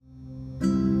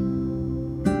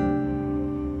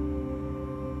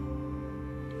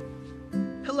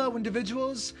Hello,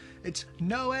 individuals. It's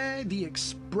Noe, the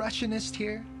expressionist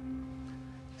here.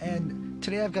 And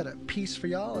today I've got a piece for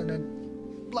y'all, and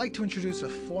I'd like to introduce a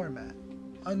format.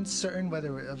 Uncertain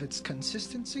whether of its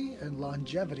consistency and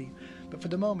longevity, but for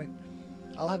the moment,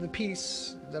 I'll have a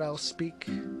piece that I'll speak,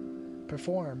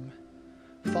 perform,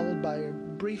 followed by a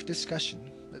brief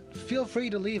discussion. But feel free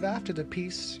to leave after the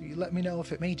piece. You let me know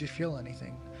if it made you feel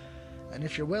anything. And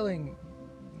if you're willing,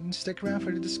 stick around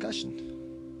for the discussion.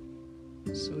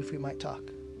 So if we might talk.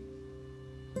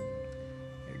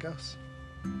 Here it goes.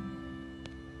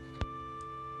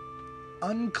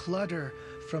 Unclutter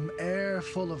from air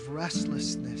full of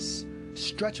restlessness.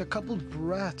 Stretch a couple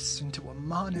breaths into a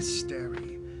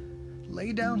monastery.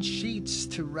 Lay down sheets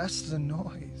to rest the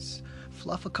noise.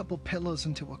 Fluff a couple pillows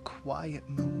into a quiet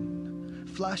moon.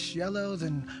 Flash yellow,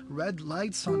 then red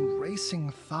lights on racing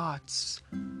thoughts.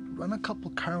 Run a couple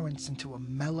currents into a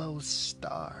mellow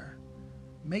star.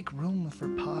 Make room for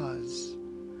pause.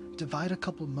 Divide a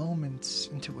couple moments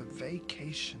into a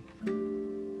vacation.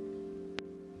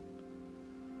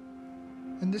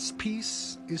 And this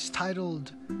piece is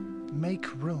titled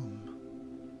Make Room.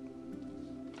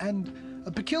 And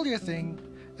a peculiar thing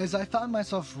is I found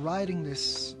myself writing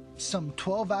this some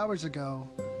 12 hours ago,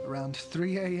 around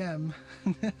 3 a.m.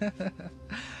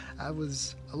 I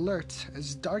was alert,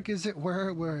 as dark as it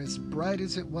were as bright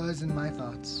as it was in my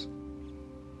thoughts.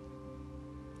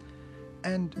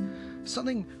 And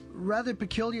something rather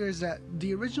peculiar is that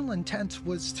the original intent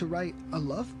was to write a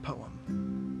love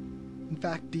poem. In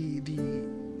fact,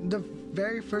 the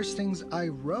very first things I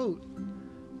wrote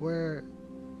were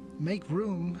make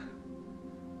room,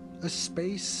 a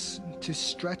space to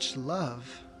stretch love.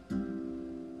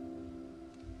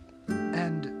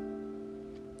 And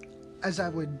as I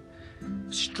would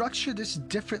structure this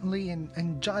differently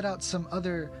and jot out some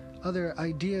other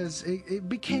ideas, it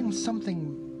became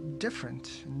something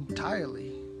different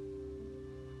entirely.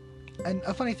 And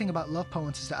a funny thing about love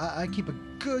poems is that I keep a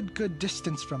good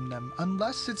distance from them,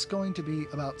 unless it's going to be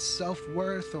about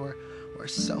self-worth or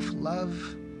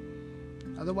self-love.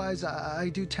 Otherwise, I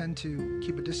do tend to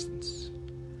keep a distance.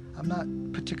 I'm not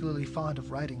particularly fond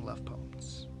of writing love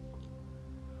poems,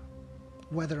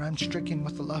 whether I'm stricken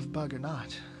with the love bug or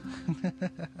not.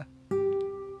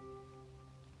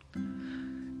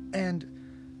 And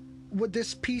what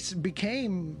this piece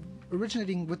became,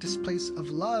 originating with this place of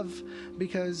love,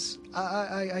 because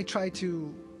I try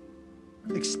to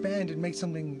expand and make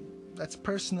something that's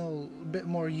personal a bit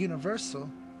more universal.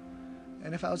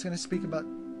 And if I was going to speak about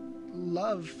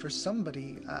love for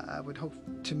somebody, I would hope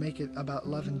to make it about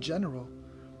love in general.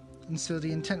 And so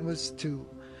the intent was to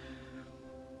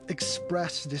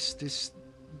express this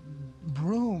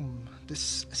room,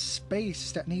 this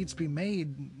space that needs to be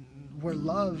made where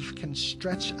love can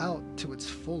stretch out to its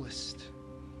fullest.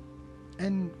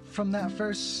 And from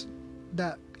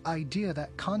that idea,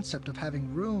 that concept of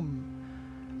having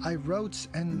room, I wrote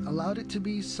and allowed it to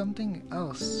be something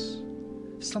else,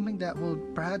 something that will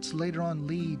perhaps later on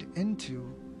lead into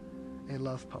a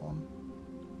love poem.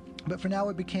 But for now,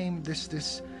 it became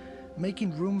this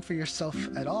making room for yourself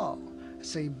at all.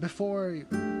 Say, before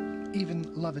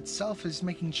even love itself, is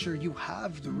making sure you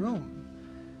have the room.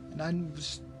 And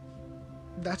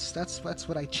that's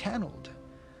what I channeled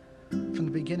from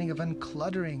the beginning of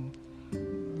uncluttering.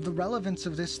 The relevance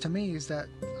of this to me is that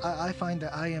I find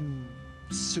that I am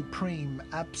supreme,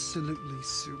 absolutely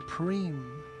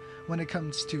supreme, when it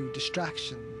comes to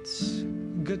distractions,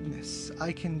 goodness.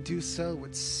 I can do so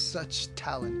with such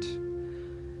talent.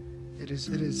 It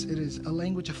is a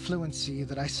language of fluency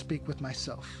that I speak with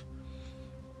myself.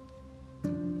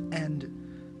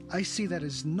 And I see that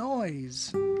as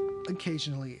noise.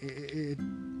 Occasionally, it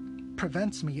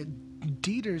prevents me, it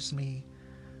deters me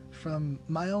from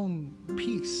my own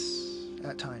peace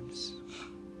at times.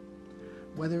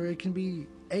 Whether it can be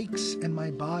aches in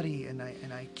my body, and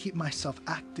I keep myself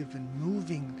active and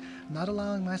moving, not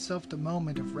allowing myself the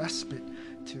moment of respite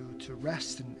to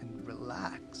rest and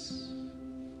relax.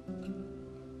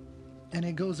 And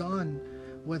it goes on,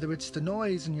 whether it's the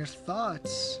noise in your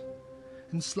thoughts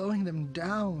and slowing them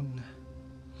down.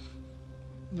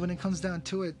 When it comes down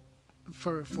to it,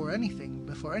 for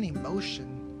anything, for any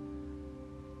motion,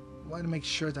 I want to make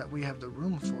sure that we have the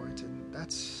room for it. And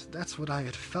that's what I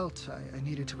had felt I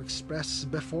needed to express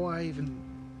before I even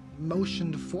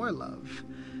motioned for love,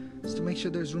 is to make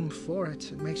sure there's room for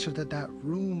it, and make sure that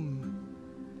room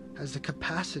has the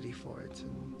capacity for it.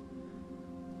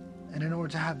 And in order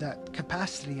to have that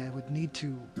capacity, I would need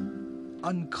to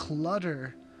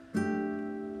unclutter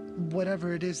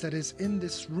whatever it is that is in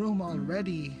this room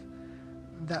already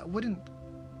that wouldn't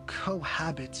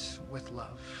cohabit with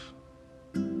love.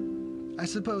 I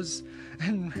suppose,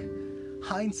 in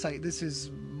hindsight, this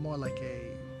is more like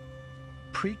a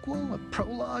prequel, a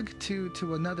prologue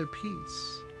to another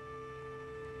piece.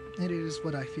 It is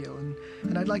what I feel, and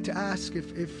I'd like to ask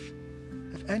if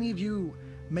any of you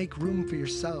make room for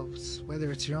yourselves,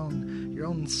 whether it's your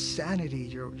own sanity,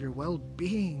 your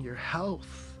well-being, your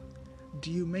health.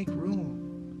 Do you make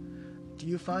room? Do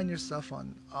you find yourself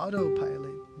on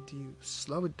autopilot? Do you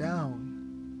slow it down?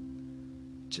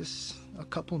 Just a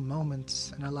couple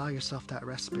moments and allow yourself that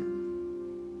respite.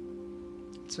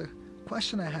 It's a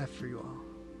question I have for you all.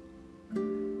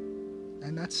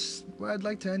 And that's where I'd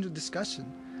like to end the discussion.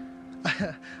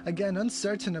 Again,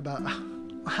 uncertain about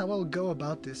how I'll go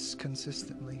about this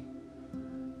consistently.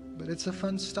 But it's a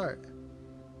fun start.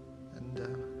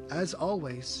 And as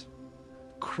always,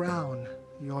 crown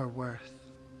your worth.